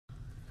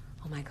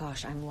my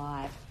gosh, I'm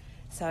live.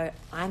 So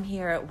I'm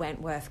here at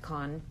Wentworth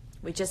Con.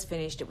 We just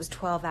finished. It was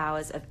 12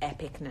 hours of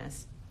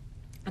epicness.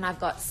 And I've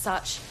got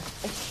such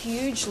a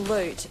huge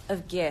loot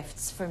of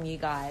gifts from you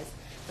guys.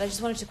 But I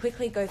just wanted to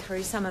quickly go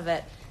through some of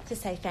it to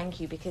say thank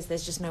you, because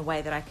there's just no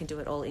way that I can do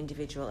it all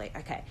individually.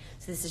 Okay,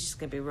 so this is just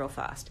going to be real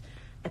fast.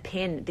 A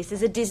pin. This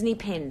is a Disney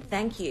pin.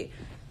 Thank you.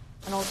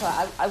 And also,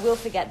 I will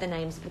forget the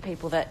names of the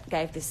people that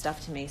gave this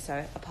stuff to me,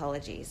 so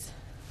apologies.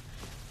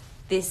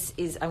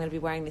 I'm going to be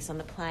wearing this on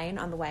the plane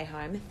on the way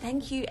home.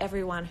 Thank you,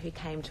 everyone who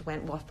came to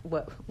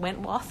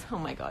Wentworth. Oh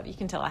my God, you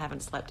can tell I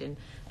haven't slept in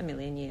a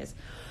million years.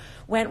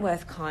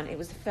 Wentworth Con. It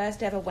was the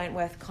first ever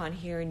Wentworth Con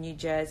here in New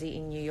Jersey,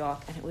 in New York,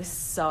 and it was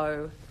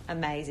so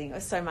amazing. It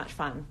was so much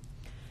fun.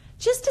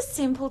 Just a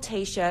simple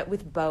t-shirt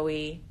with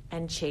Bowie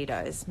and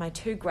Cheetos, my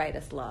two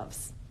greatest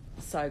loves.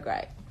 So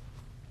great.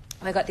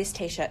 I got this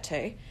t-shirt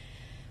too.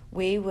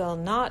 We will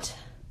not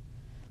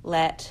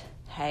let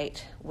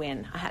hate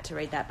win. I had to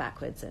read that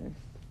backwards, and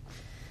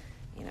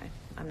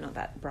I'm not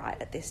that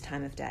bright at this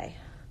time of day.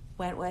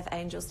 Wentworth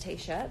Angels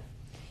t-shirt.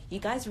 You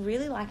guys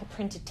really like a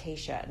printed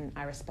t-shirt, and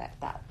I respect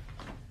that.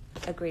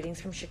 A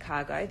greetings from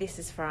Chicago. This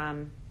is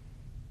from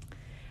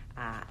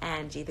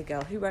Angie, the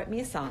girl who wrote me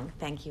a song.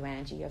 Thank you,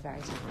 Angie. You're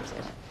very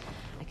talented.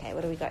 Okay,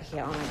 what do we got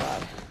here? Oh my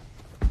God.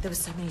 There were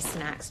so many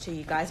snacks too,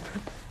 you guys.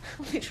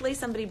 Literally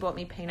somebody bought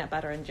me peanut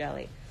butter and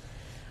jelly.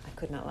 I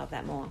could not love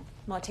that more.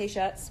 More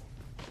t-shirts.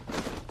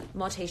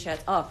 More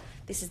t-shirts. Oh,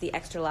 this is the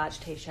extra large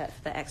t-shirt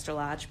for the extra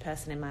large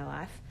person in my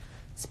life.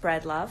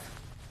 Spread love,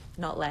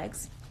 not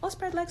legs. Or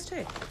spread legs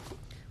too.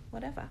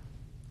 Whatever.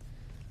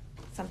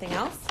 Something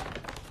else?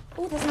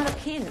 Oh, there's not a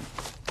pin.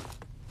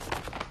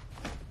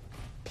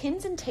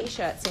 Pins and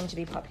t-shirts seem to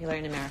be popular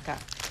in America.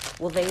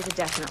 Well, these are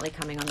definitely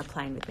coming on the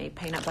plane with me.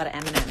 Peanut butter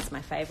M&M's,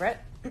 my favourite.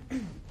 Oh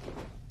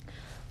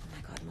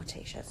my God, more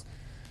t-shirts.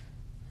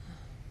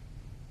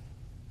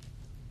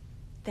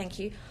 Thank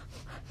you.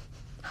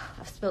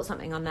 I've spilled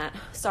something on that.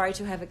 Sorry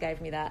to whoever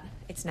gave me that.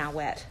 It's now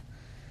wet.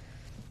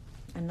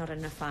 And not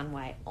in a fun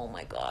way. Oh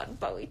my God,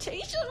 Bowie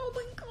t-shirt. Oh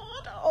my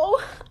God.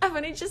 Oh, I've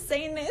only just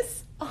seen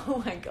this.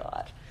 Oh my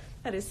God.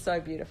 That is so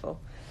beautiful.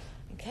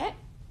 Okay.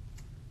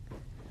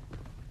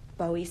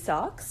 Bowie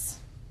socks.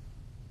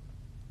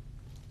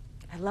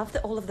 I love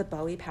all of the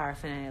Bowie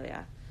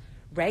paraphernalia.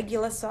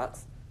 Regular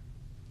socks.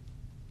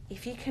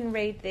 If you can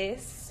read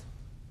this,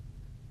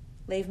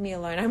 leave me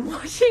alone. I'm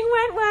watching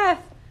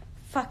Wentworth.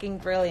 Fucking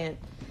brilliant.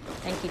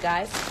 Thank you,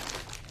 guys.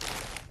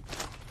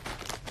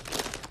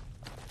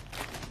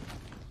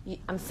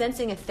 I'm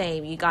sensing a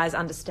theme. You guys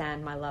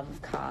understand my love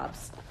of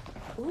carbs.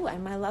 Ooh,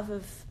 and my love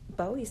of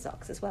Bowie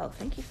socks as well.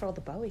 Thank you for all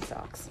the Bowie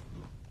socks.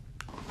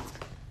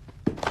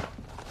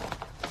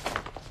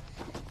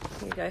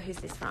 Here we go. Who's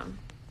this from?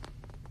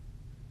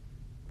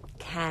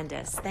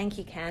 Candace. Thank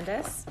you,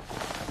 Candace.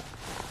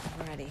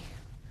 Alrighty.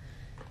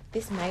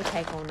 This may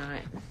take all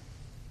night.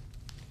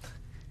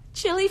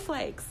 Chili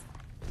flakes.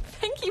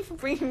 Thank you for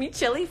bringing me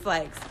chili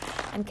flakes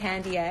and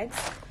candy eggs.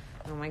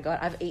 Oh my God,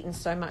 I've eaten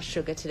so much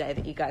sugar today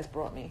that you guys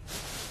brought me.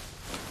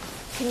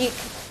 Look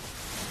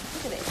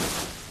at this.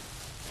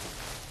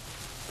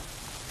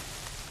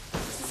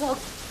 This is all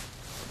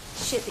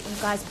shit that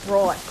you guys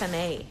brought for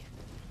me.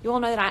 You all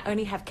know that I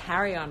only have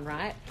carry-on,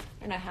 right? I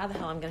don't know how the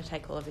hell I'm going to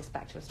take all of this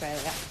back to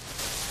Australia.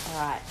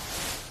 All right.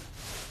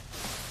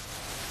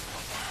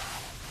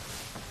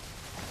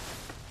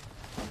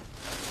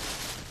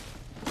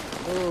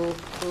 Ooh.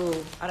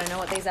 I don't know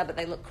what these are, but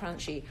they look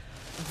crunchy.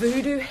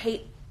 Voodoo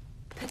heat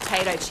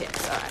potato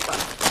chips. All right, well.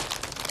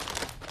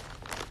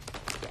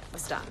 Yeah, we're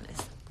starting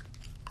this.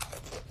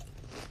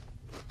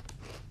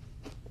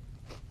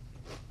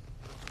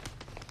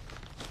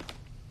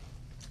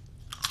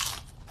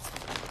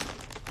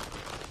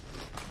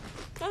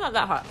 They're not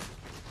that hot.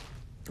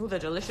 Ooh, they're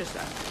delicious though.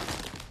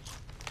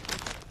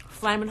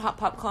 Flamin' hot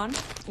popcorn.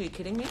 Are you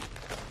kidding me?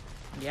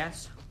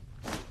 Yes.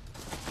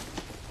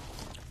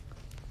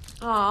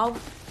 Oh,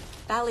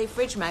 Bally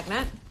fridge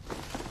magnet.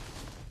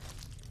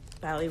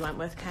 Bally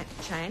Wentworth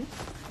chain.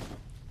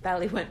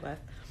 Bally Wentworth.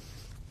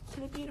 To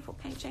the beautiful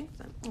Kate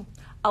Jenkinson.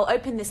 I'll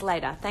open this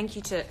later. Thank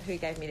you to who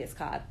gave me this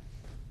card.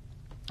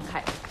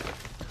 Okay.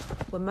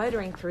 We're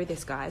motoring through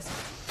this, guys.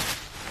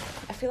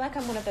 I feel like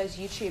I'm one of those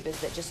YouTubers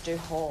that just do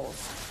hauls.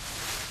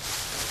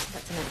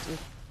 That's an empty.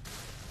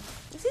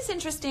 Is this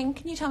interesting?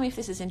 Can you tell me if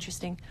this is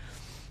interesting?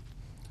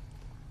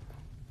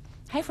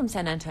 Hey, from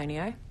San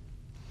Antonio.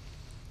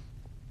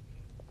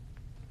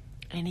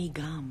 Any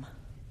gum?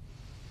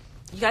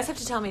 You guys have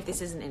to tell me if this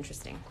isn't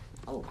interesting.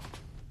 Oh.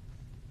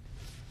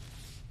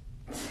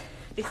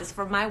 This is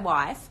from my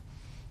wife,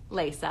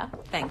 Lisa.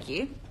 Thank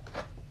you.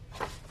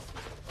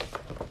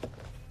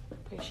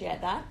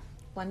 Appreciate that.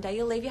 One day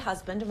you'll leave your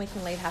husband and we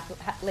can leave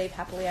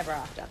happily ever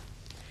after.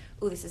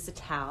 Oh, this is a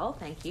towel.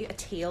 Thank you. A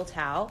teal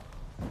towel.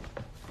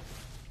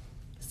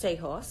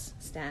 Seahorse.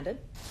 Standard.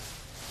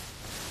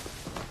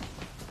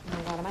 Oh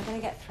my God, am I going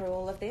to get through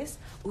all of this?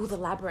 Ooh, the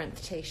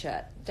Labyrinth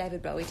t-shirt.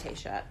 David Bowie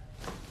t-shirt.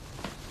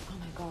 Oh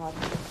my God.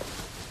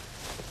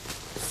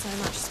 So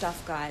much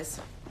stuff, guys.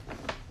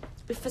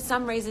 if for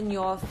some reason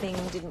your thing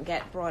didn't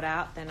get brought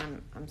out,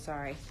 then I'm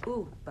sorry.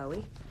 Ooh,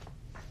 Bowie.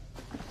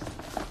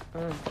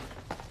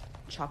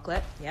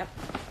 Chocolate, yep.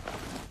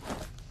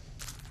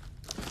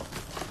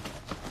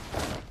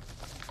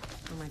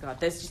 Oh my God,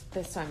 there's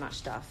so much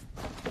stuff.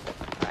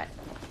 All right,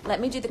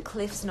 let me do the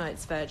Cliff's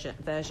Notes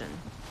version.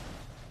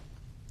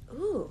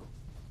 Ooh.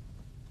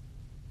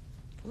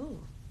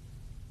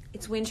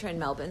 It's winter in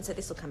Melbourne, so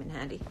this will come in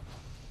handy.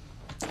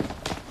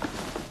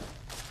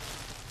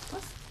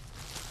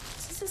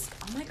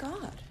 Oh my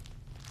God.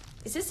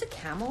 Is this a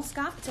camel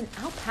scarf? It's an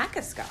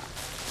alpaca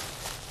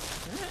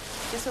scarf. All right,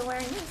 guess we're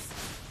wearing this.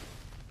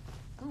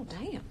 Oh,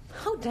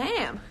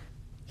 damn.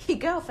 You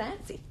girl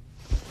fancy.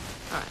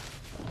 All right.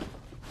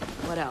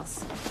 What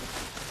else?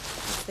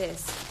 What's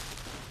this?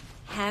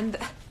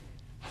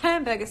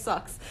 Hamburger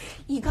socks.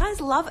 You guys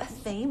love a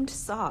themed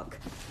sock.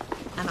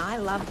 And I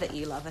love that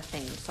you love a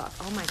themed sock.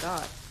 Oh my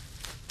God.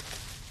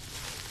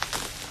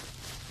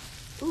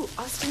 Ooh,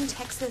 Austin,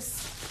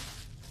 Texas.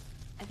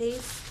 Are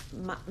these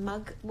what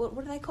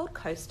are they called?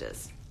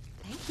 Coasters.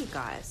 Thank you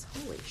guys.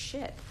 Holy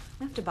shit.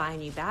 I have to buy a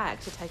new bag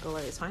to take all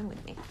of this home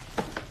with me.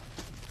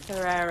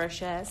 Ferrero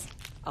Rochers.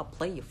 I'll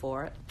play you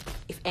for it.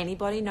 If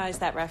anybody knows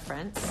that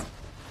reference,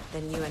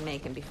 then you and me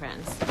can be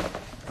friends.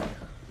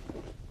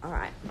 All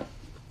right.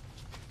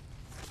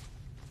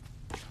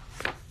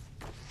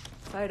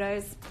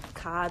 Photos,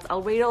 cards.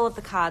 I'll read all of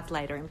the cards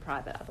later in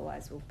private,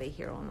 otherwise we'll be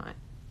here all night.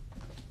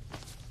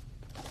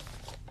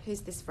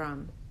 Who's this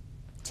from?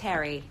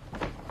 Terry.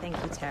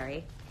 Thank you,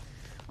 Terry.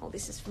 Oh,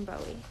 this is from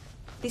Bowie.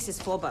 This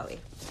is for Bowie.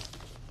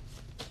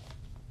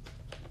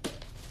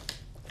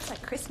 It's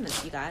like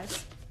Christmas, you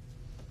guys.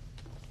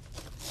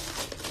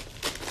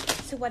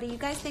 So what do you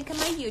guys think of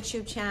my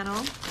YouTube channel?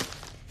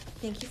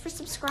 Thank you for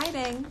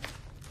subscribing.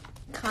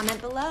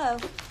 Comment below.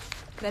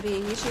 Could I be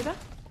a YouTuber?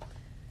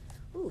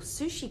 Ooh,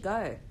 Sushi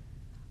Go.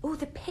 Ooh,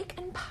 the pick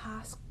and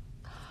pass.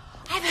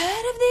 I've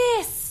heard of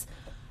this.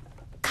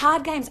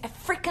 Card games. I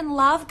freaking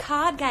love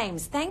card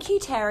games. Thank you,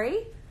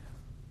 Terry.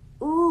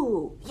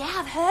 Ooh, yeah,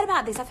 I've heard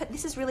about this. I've heard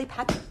this is really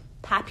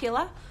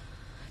popular.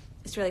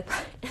 It's really,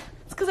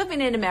 it's because I've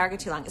been in America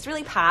too long. It's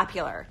really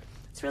popular.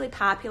 It's really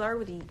popular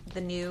with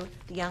the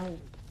young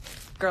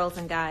girls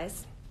and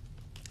guys.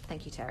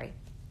 Thank you, Terry.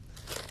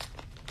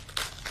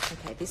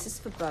 Okay, this is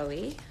for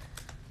Bowie.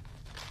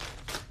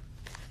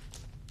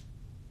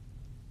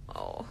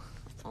 Oh,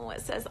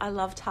 it says, I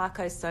love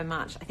tacos so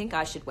much. I think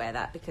I should wear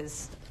that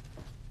because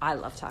I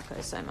love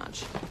tacos so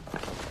much.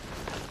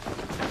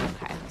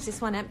 Okay, is this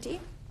one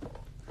empty?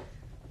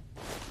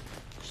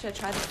 Should I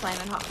try the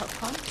flaming hot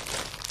popcorn?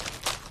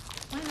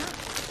 Why not?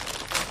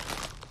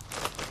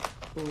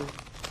 Ooh,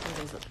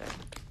 these look good.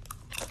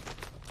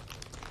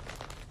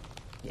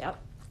 Yep.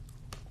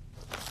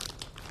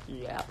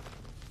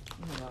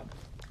 Oh my God.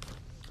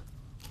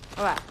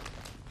 All right.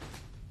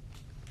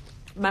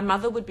 My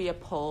mother would be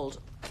appalled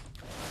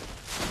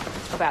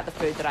about the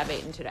food that I've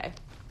eaten today.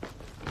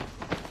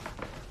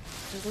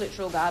 It's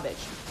literal garbage.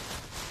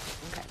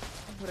 Okay,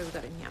 what have we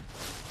got in here?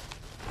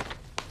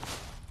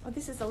 Oh,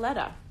 this is a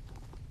letter.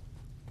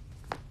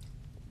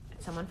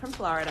 It's someone from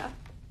Florida.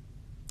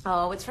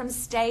 Oh, it's from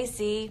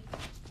Stacy.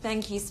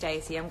 Thank you,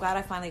 Stacy. I'm glad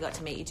I finally got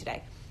to meet you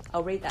today.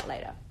 I'll read that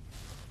later.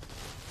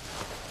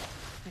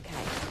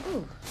 Okay.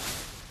 Ooh.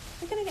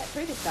 We're going to get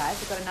through this, guys.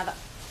 We've got another...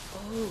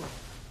 Ooh.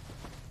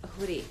 A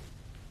hoodie.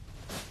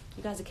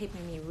 You guys are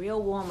keeping me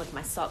real warm with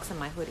my socks and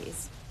my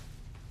hoodies.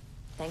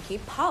 Thank you.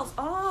 Pulse.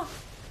 Oh,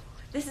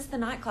 this is the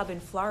nightclub in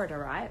Florida,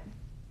 right?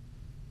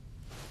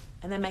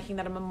 And they're making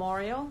that a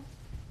memorial.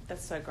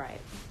 That's so great.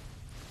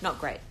 Not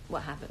great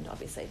what happened,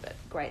 obviously, but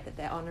great that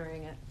they're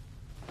honouring it.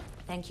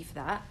 Thank you for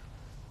that.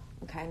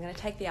 Okay, I'm going to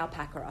take the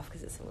alpaca off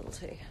because it's a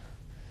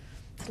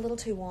little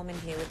too warm in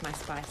here with my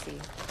spicy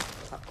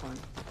popcorn.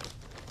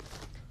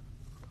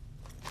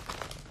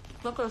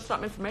 It's not going to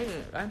stop me from eating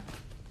it, though.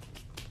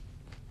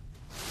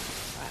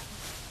 Right.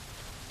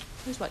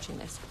 Who's watching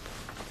this?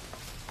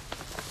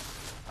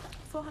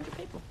 400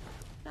 people.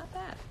 Not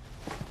bad.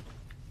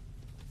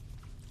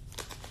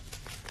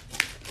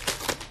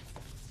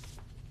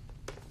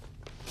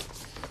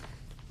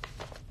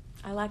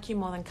 I like you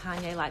more than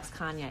Kanye likes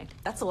Kanye.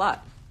 That's a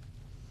lot.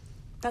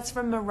 That's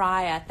from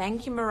Mariah.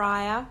 Thank you,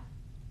 Mariah.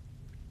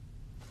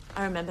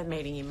 I remember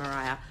meeting you,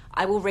 Mariah.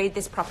 I will read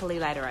this properly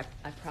later,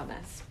 I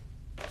promise.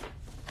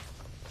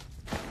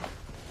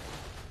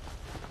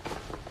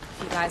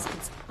 If you guys could...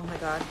 Oh, my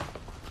God.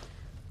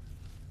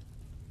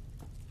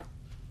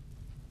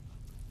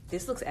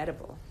 This looks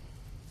edible.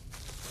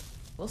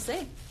 We'll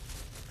see.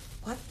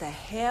 What the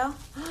hell?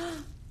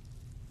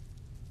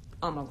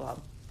 Oh, my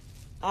God.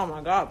 Oh,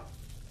 my God.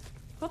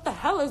 What the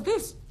hell is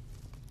this?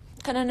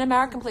 Can an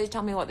American please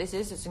tell me what this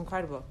is? It's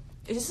incredible.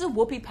 Is this a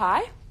whoopie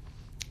pie?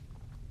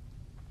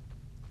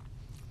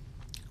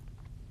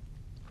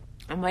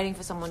 I'm waiting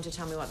for someone to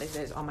tell me what this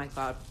is. Oh my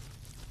God.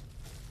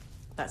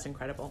 That's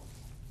incredible.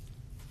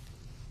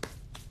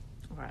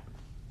 All right.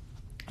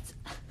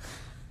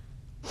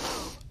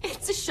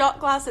 It's a shot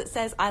glass that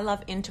says, I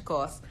love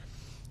intercourse.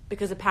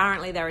 Because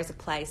apparently there is a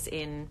place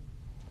in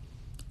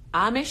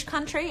Amish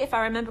country, if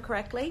I remember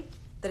correctly,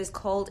 that is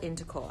called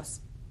Intercourse,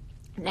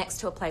 next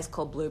to a place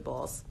called Blue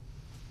Balls.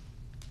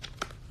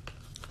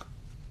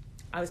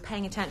 I was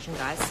paying attention,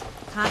 guys.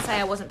 Can't say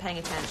I wasn't paying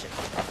attention.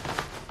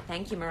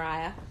 Thank you,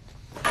 Mariah.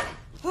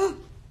 Okay.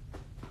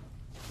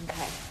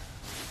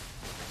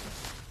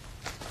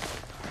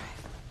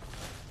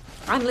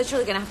 I'm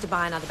literally going to have to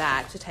buy another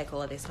bag to take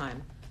all of this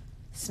home.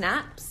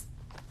 Snaps?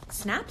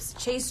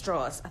 Cheese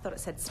straws. I thought it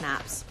said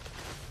snaps.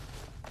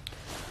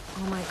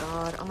 Oh my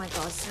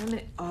god, so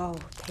many. Oh,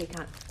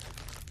 pecan.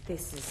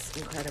 This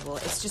is incredible.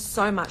 It's just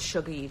so much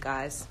sugar, you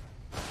guys.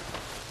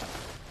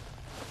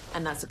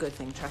 And that's a good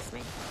thing, trust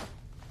me.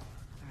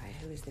 All right,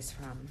 who is this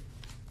from?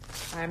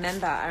 I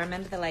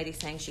remember the lady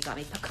saying she got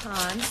me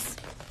pecans.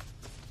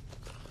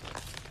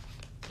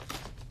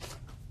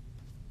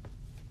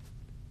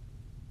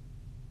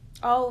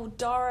 Oh,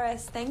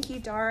 Doris. Thank you,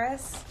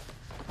 Doris.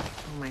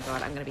 Oh my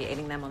god, I'm going to be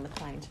eating them on the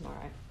plane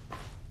tomorrow.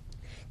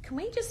 Can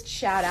we just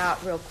shout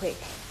out real quick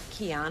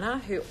Kiana,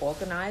 who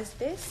organised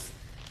this?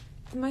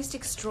 The most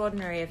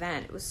extraordinary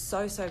event. It was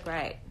so, so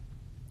great.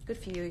 Good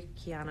for you,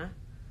 Kiana.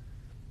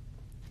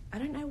 I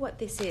don't know what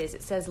this is.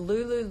 It says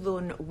Lulu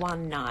Lun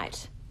One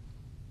Night.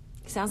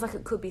 It sounds like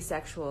it could be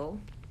sexual.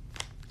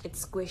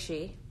 It's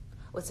squishy.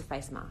 What's a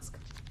face mask?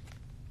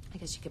 I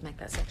guess you could make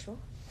that sexual.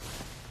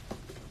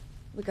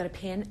 We got a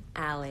pin.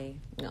 Ali.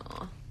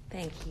 Aw,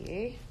 thank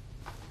you.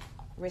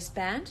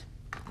 Wristband.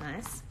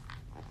 Nice.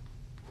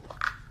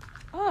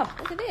 Oh,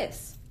 look at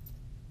this.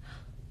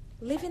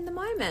 Live in the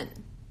moment.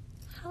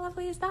 How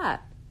lovely is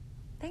that?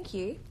 Thank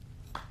you.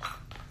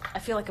 I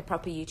feel like a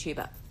proper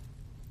YouTuber.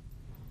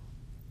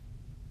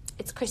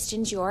 It's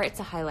Christian Dior. It's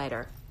a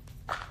highlighter.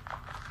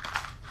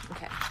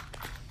 Okay.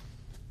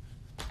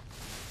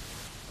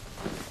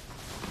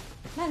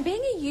 Man,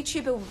 being a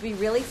YouTuber would be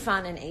really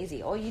fun and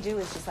easy. All you do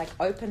is just like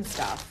open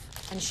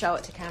stuff and show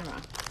it to camera.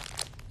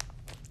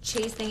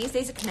 Cheese thingies.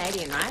 These are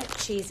Canadian, right?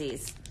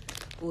 Cheesies.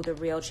 Ooh, the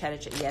real cheddar.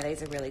 Yeah,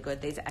 these are really good.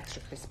 These are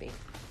extra crispy.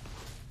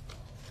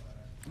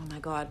 Oh my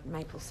god,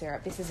 maple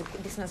syrup.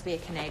 This must be a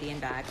Canadian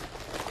bag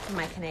for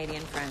my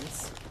Canadian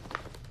friends.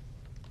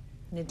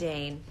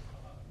 Nadine.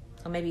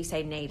 Or maybe you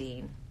say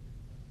Nadine.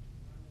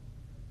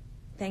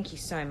 Thank you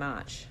so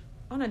much.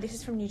 Oh no, this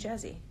is from New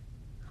Jersey.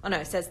 Oh no,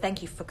 it says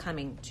thank you for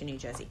coming to New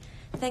Jersey.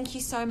 Thank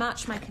you so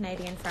much, my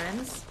Canadian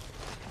friends.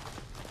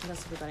 What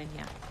else have we got in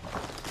here?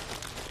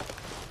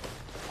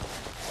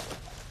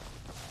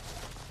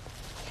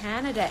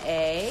 Canada,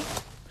 eh?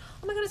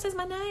 Oh my god, it says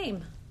my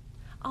name.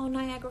 Oh,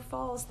 Niagara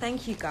Falls.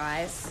 Thank you,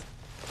 guys.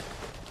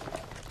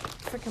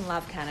 Freaking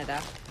love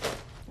Canada.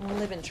 I'll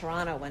live in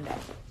Toronto one day.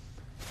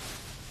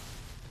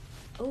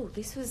 Oh,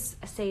 this was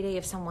a CD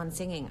of someone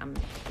singing. I'm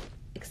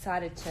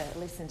excited to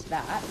listen to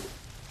that.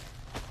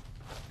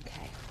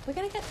 Okay, we're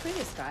going to get through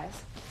this,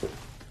 guys.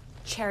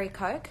 Cherry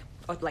Coke,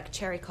 or like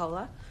cherry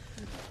cola.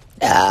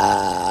 Okay.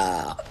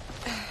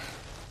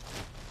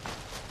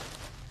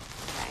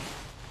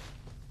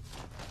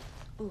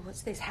 Oh,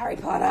 what's this? Harry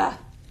Potter.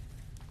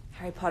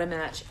 Harry Potter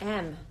merch.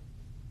 M.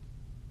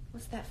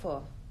 What's that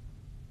for?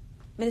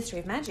 Ministry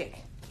of Magic.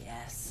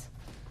 Yes.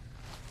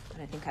 I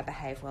don't think I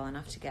behave well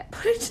enough to get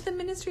put into the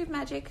Ministry of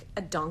Magic.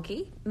 A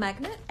donkey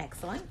magnet.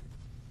 Excellent.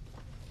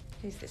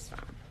 Who's this from?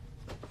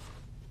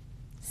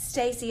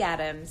 Stacey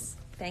Adams.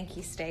 Thank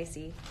you,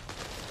 Stacey.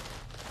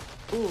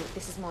 Ooh,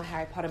 this is more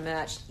Harry Potter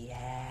merch.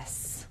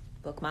 Yes.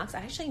 Bookmarks. I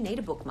actually need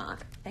a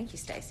bookmark. Thank you,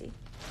 Stacey.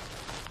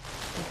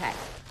 Okay.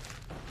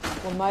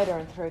 We're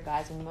motoring through,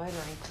 guys. We're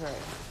motoring through.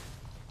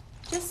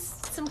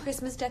 Just some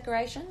Christmas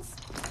decorations.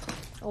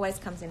 Always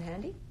comes in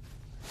handy.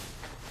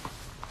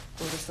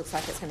 Oh, this looks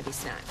like it's going to be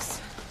snacks.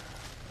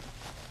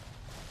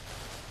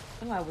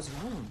 Oh, I was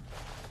wrong.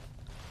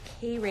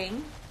 Key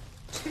ring.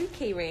 2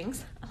 key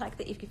rings. I like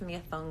that you've given me a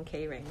thong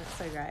key ring. That's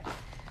so great.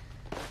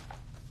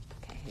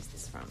 Okay, who's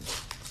this from?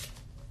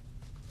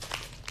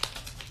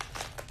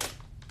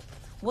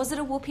 Was it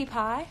a whoopie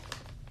pie?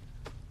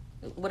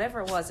 Whatever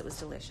it was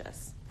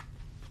delicious.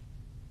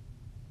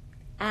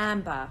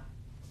 Amber.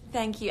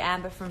 Thank you,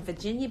 Amber, from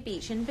Virginia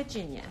Beach in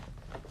Virginia.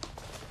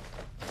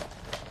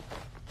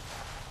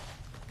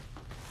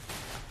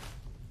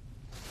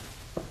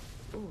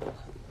 Ooh.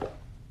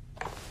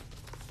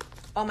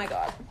 Oh my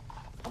god.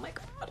 Oh my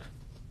god.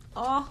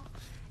 Oh,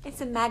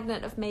 it's a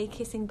magnet of me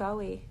kissing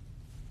Bowie.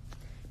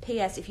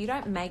 P.S. If you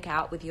don't make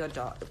out with your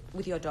dog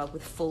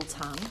with full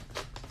tongue,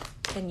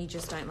 then you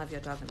just don't love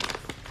your dog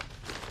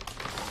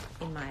enough,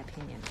 in my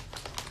opinion.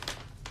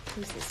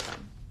 Who's this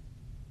from?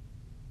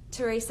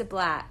 Teresa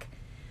Black.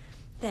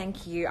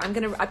 Thank you.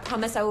 I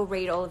promise I will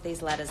read all of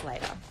these letters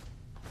later.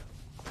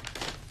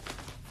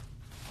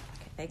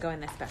 Okay, they go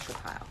in their special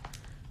pile.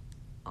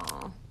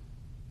 Oh.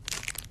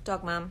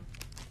 Dog mum.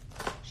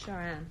 Sure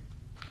am.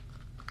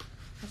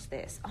 What's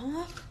this?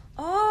 Oh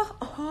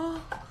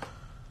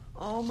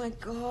my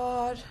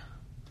god.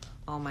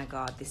 Oh my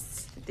god,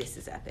 this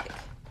is epic.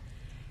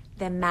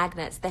 They're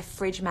magnets. They're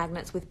fridge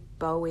magnets with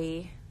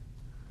Bowie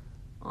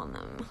on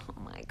them.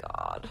 Oh my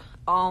god.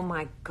 Oh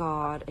my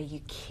god. Are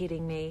you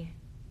kidding me?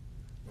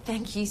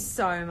 Thank you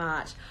so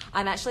much.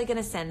 I'm actually going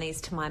to send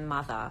these to my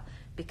mother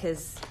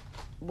because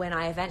when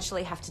I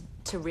eventually have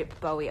to rip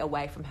Bowie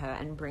away from her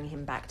and bring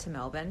him back to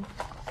Melbourne,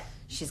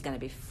 she's going to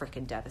be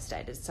freaking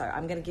devastated. So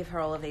I'm going to give her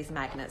all of these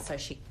magnets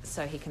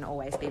so he can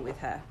always be with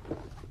her.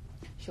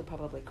 She'll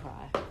probably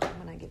cry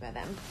when I give her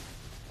them.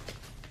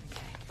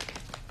 Okay.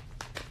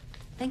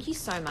 Thank you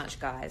so much,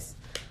 guys.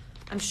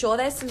 I'm sure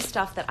there's some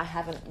stuff that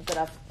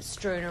I've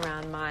strewn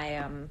around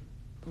my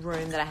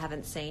room that I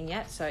haven't seen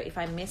yet. So if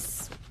I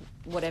miss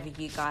whatever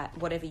you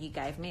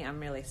gave me, I'm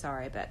really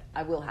sorry, but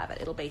I will have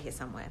it. It'll be here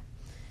somewhere.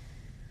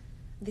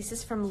 This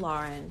is from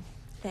Lauren.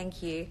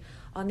 Thank you.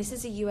 Oh, and this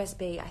is a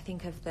USB, I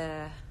think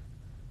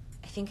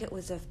it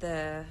was of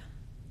the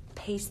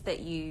piece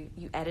that you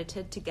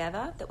edited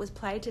together that was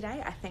played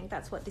today. I think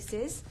that's what this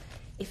is.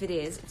 If it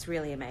is, it's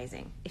really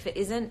amazing. If it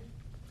isn't,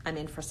 I'm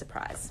in for a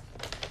surprise.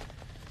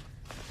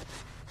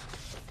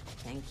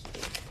 Thank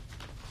you.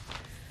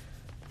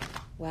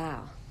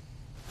 Wow.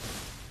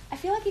 I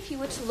feel like if you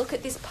were to look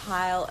at this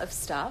pile of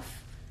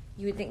stuff,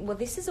 you would think, well,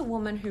 this is a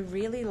woman who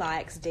really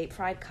likes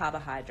deep-fried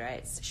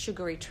carbohydrates,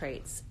 sugary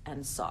treats,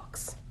 and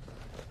socks.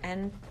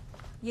 And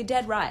you're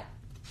dead right.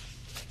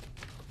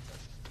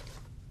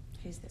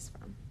 Who's this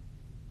from?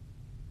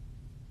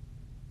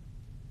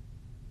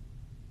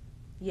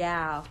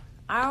 Yao.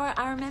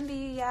 I remember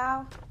you,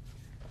 Yao.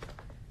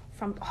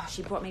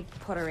 She brought me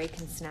Puerto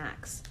Rican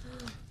snacks.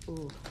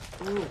 Ooh,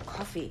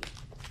 coffee.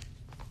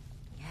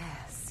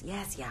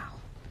 Yes, Yao.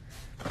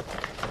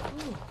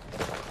 Ooh.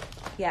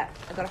 Yeah,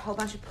 I got a whole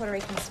bunch of Puerto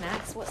Rican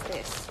snacks. What's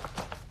this?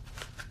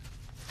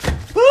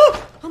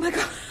 Oh my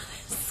God,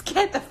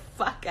 scared the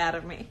fuck out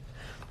of me.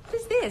 What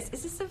is this?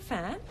 Is this a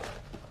fan?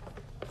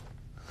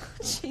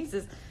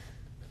 Jesus.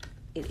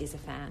 It is a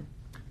fan.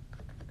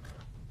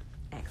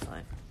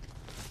 Excellent.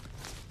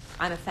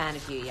 I'm a fan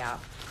of you, Yao.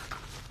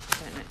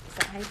 I don't know. Is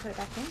that how you put it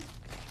back in? Okay,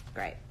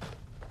 great.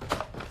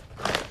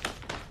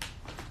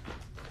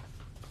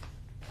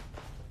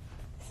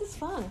 This is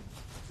fun.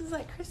 This is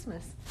like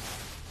Christmas.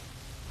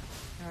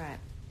 All right.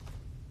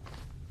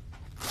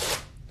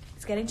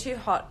 It's getting too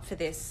hot for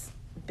this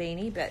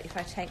beanie, but if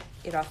I take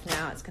it off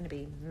now, it's going to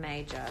be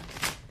major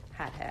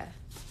hat hair.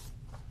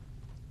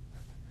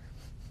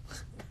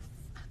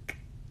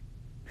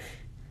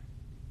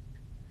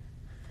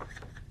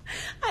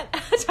 I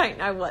don't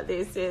know what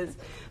this is,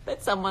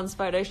 but someone's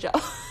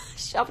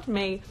photoshopped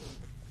me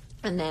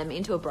and them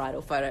into a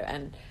bridal photo,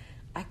 and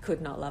I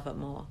could not love it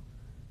more.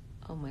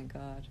 Oh my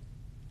God.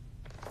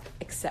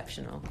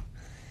 Exceptional.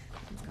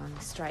 I'm going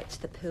straight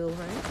to the pool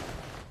room.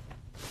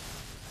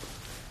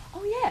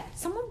 Oh yeah,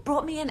 someone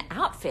brought me an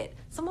outfit.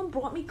 Someone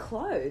brought me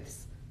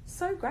clothes.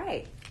 So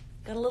great.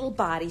 Got a little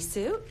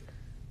bodysuit.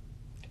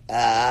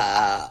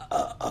 That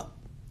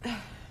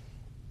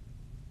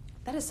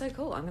is so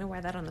cool. I'm going to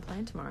wear that on the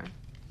plane tomorrow.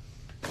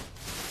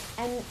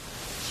 And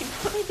she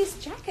brought me this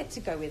jacket to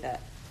go with it.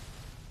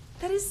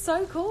 That is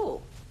so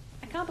cool.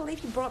 I can't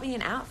believe you brought me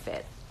an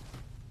outfit.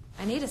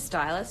 I need a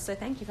stylist, so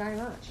thank you very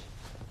much.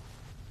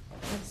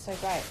 That is so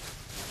great.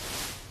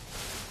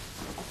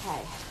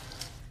 Okay.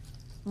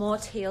 More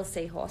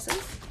TLC horses.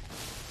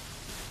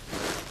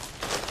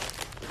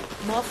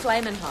 More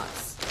Flamin'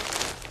 Hots.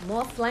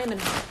 More Flamin'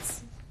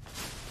 Hots.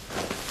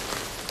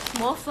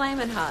 More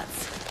Flamin'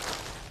 Hots.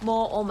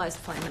 More almost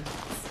Flamin' Hots.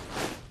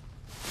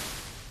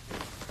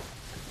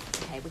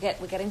 Okay,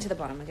 we're getting to the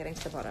bottom. We're getting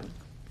to the bottom.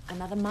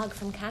 Another mug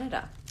from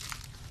Canada.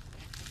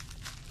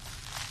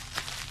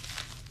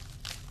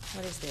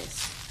 What is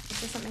this?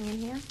 Is there something in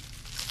here?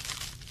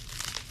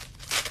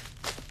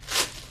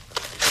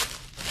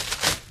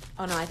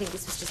 Oh no, I think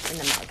this was just in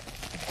the mug.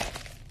 Okay.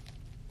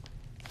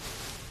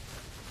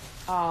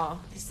 Oh,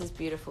 this is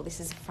beautiful. This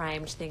is a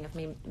framed thing of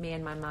me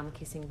and my mum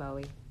kissing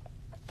Bowie.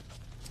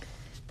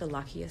 The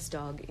luckiest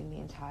dog in the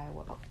entire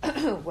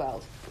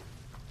world.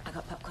 I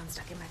got popcorn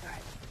stuck in my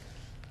throat.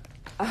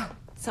 Oh,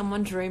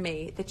 someone drew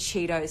me the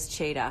Cheetos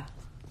cheetah.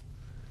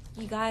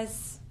 You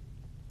guys,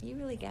 you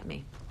really get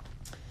me.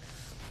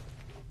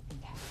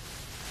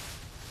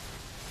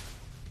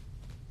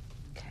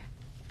 Okay.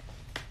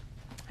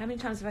 How many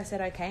times have I said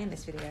okay in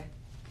this video?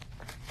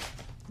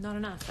 Not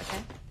enough,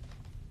 okay?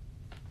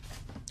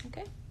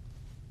 Okay.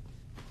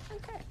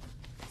 Okay.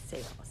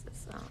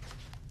 Seahorses. Oh.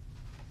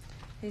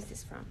 Who's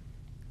this from?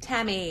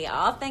 Tammy.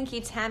 Oh, thank you,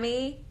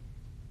 Tammy.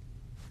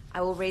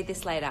 I will read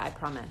this later, I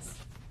promise.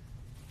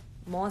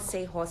 More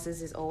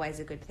seahorses is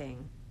always a good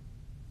thing.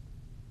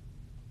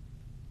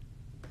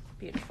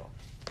 Beautiful.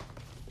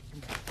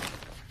 Okay.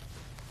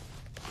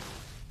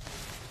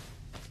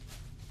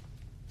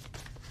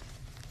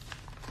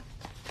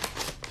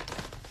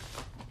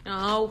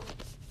 Oh,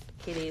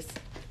 kitties.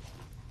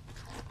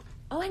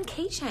 Oh, and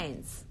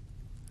keychains.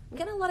 I'm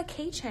getting a lot of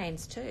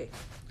keychains too.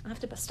 I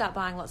have to start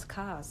buying lots of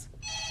cars.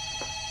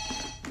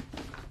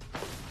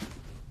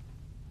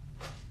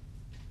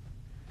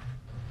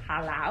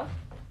 Hello.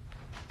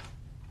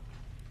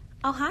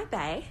 Oh, hi,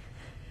 Bae.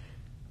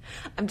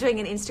 I'm doing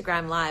an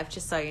Instagram live,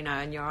 just so you know,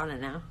 and you're on it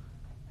now.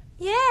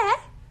 Yeah.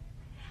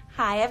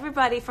 Hi,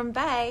 everybody from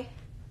Bae.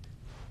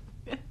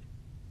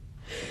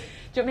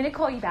 you want me to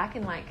call you back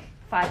in like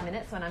 5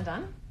 minutes when I'm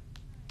done?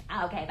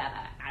 Oh, okay, bye.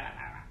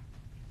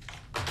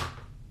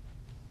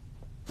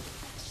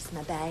 It's just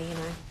my bay, you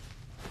know.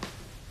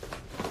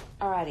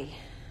 Alrighty.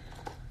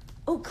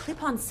 Oh,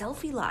 clip-on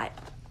selfie light.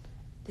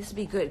 This would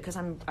be good because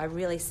I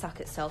really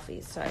suck at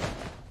selfies, so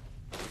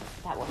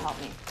that will help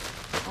me.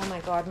 Oh my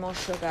God, more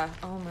sugar.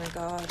 Oh my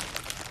God.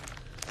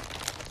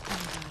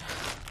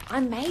 I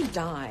may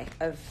die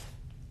of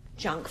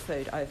junk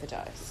food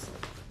overdose.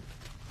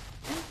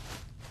 And,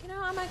 you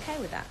know, I'm okay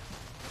with that.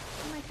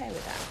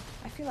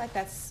 I feel like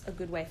that's a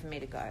good way for me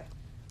to go.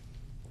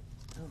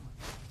 Oh.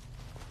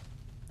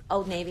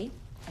 Old Navy.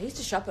 I used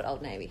to shop at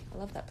Old Navy. I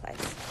love that place.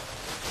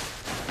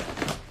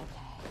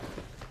 Okay.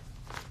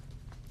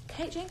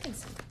 Kate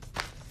Jenkinson.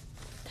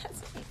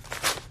 That's me.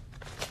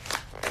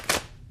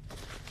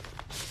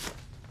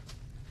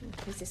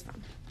 Who's this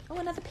from? Oh,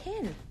 another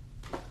pin.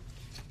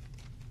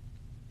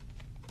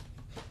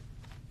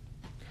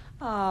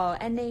 Oh,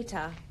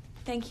 Anita.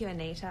 Thank you,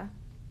 Anita.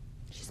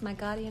 She's my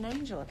guardian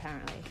angel,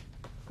 apparently.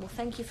 Well,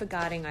 thank you for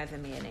guarding over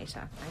me, Anita.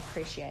 I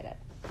appreciate it.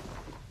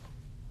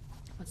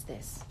 What's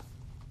this?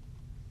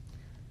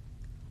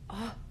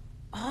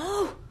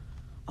 Oh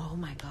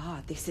my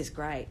God, this is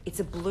great. It's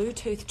a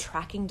Bluetooth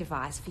tracking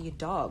device for your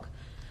dog,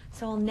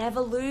 so I'll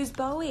never lose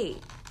Bowie.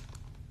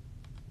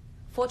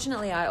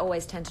 Fortunately, I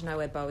always tend to know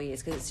where Bowie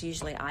is because it's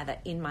usually either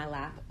in my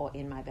lap or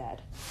in my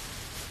bed.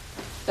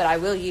 But I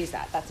will use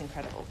that. That's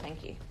incredible.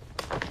 Thank you.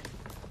 Oh,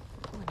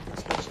 another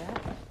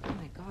t-shirt. Oh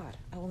my God,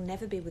 I will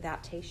never be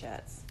without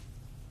t-shirts.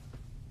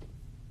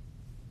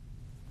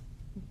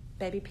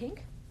 Baby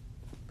pink,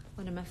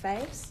 one of my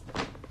faves.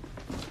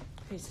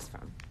 Who's this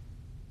from?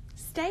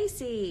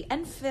 Stacey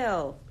and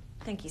Phil.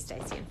 Thank you,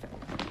 Stacey and Phil.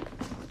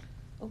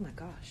 Oh my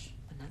gosh,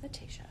 another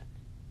t-shirt.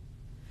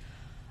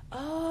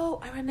 Oh,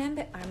 I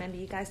remember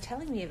you guys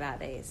telling me about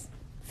these.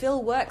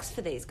 Phil works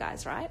for these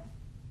guys, right?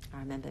 I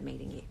remember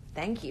meeting you.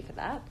 Thank you for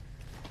that.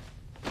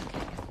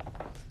 Okay.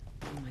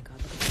 Oh my God,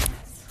 look at the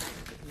mess.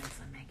 Look at the mess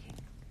I'm making.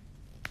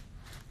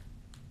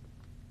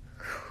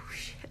 Oh,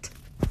 shit.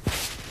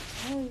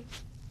 Oh.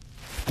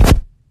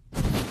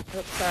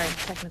 Oops, sorry,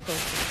 technical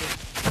issues.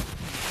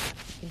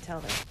 You can tell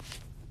that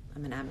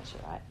I'm an amateur,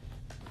 right?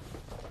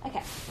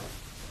 Okay.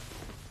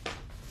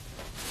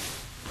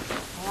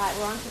 All right,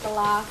 we're on to the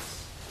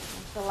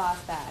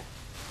last bag.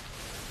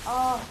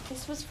 Oh,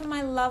 this was from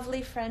my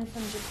lovely friend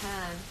from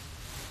Japan.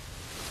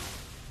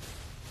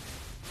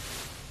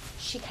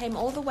 She came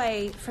all the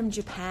way from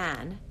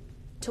Japan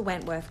to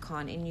Wentworth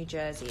Con in New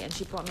Jersey, and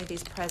she brought me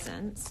these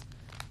presents.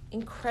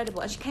 Incredible.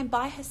 And she came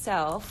by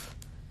herself.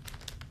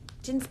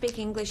 Didn't speak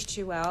English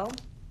too well,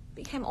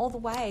 but came all the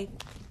way.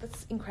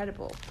 That's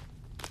incredible.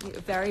 You're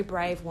a very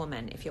brave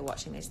woman if you're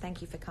watching this.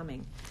 Thank you for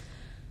coming.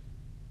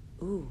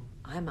 Ooh,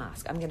 eye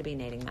mask. I'm going to be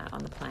needing that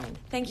on the plane.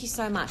 Thank you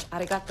so much.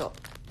 Arigato.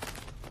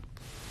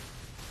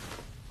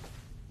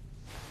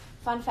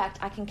 Fun fact,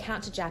 I can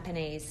count to 10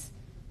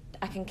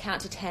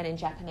 in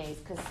Japanese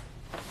because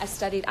I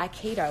studied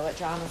Aikido at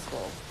drama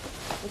school,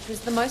 which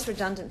was the most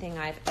redundant thing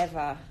I've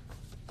ever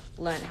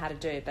learned how to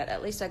do, but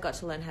at least I got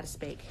to learn how to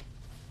speak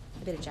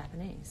a bit of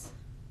Japanese.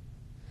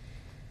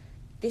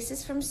 This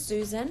is from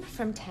Susan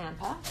from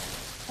Tampa.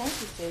 Thank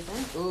you,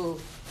 Susan. Ooh.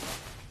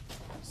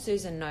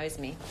 Susan knows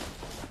me.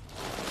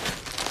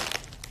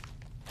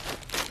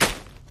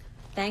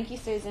 Thank you,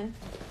 Susan.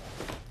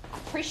 I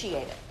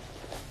appreciate it.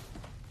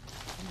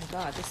 Oh my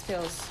God, this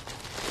feels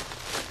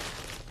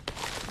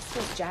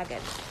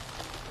jagged.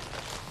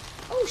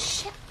 Oh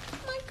shit. Oh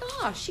my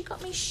gosh, she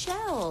got me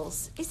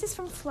shells. Is this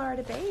from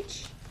Florida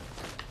Beach?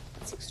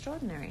 That's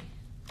extraordinary.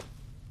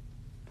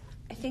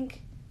 I think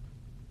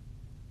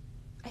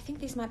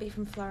these might be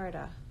from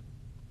Florida.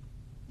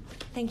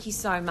 Thank you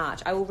so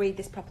much. I will read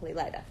this properly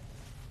later.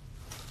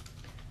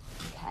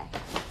 Okay.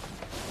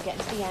 We're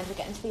getting to the end.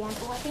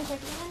 Oh, I think we're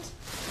at the end.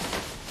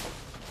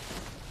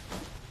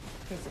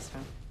 Who's this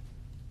from?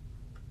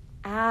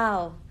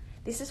 Al.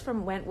 This is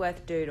from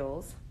Wentworth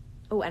Doodles.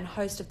 Oh, and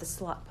host of the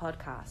Slot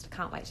podcast. I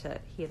can't wait to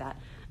hear that.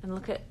 And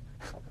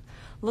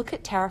look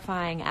at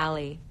terrifying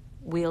Ali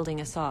wielding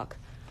a sock.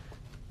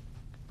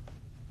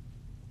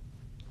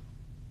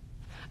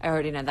 I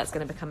already know that's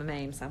going to become a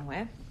meme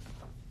somewhere.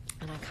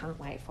 And I can't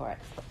wait for it.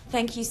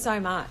 Thank you so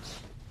much.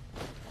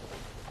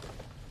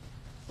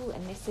 Oh,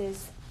 and this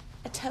is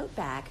a tote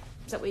bag.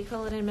 Is that what you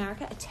call it in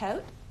America? A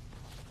tote?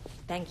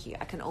 Thank you.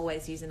 I can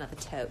always use another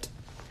tote,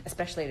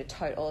 especially to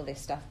tote all of this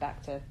stuff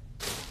back to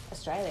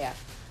Australia.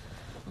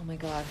 Oh my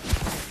God.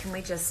 Can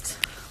we just,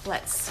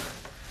 let's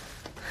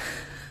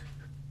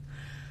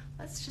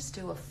just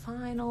do a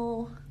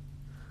final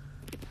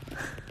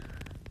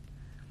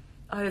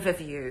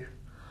overview.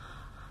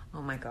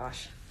 Oh my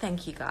gosh.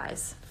 Thank you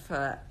guys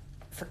for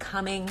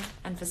coming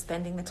and for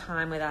spending the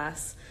time with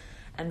us,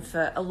 and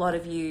for a lot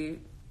of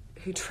you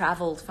who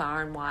travelled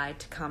far and wide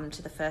to come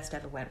to the first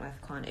ever Wentworth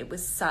Con. It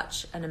was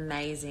such an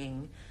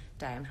amazing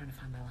day. I'm trying to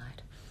find my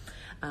light.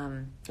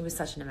 It was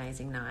such an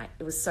amazing night.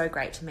 It was so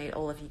great to meet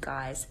all of you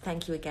guys.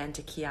 Thank you again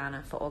to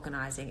Kiana for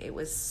organising. It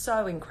was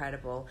so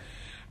incredible.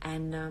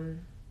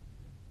 And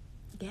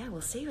yeah,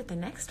 we'll see you at the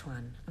next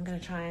one. I'm going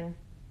to try and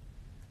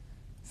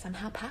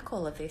somehow pack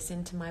all of this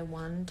into my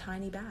one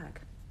tiny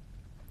bag.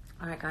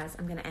 All right, guys,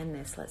 I'm going to end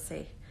this. Let's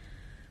see.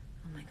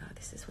 Oh my God,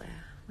 this is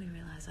where we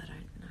realize I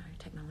don't know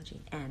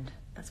technology. And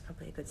that's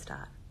probably a good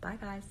start. Bye,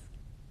 guys.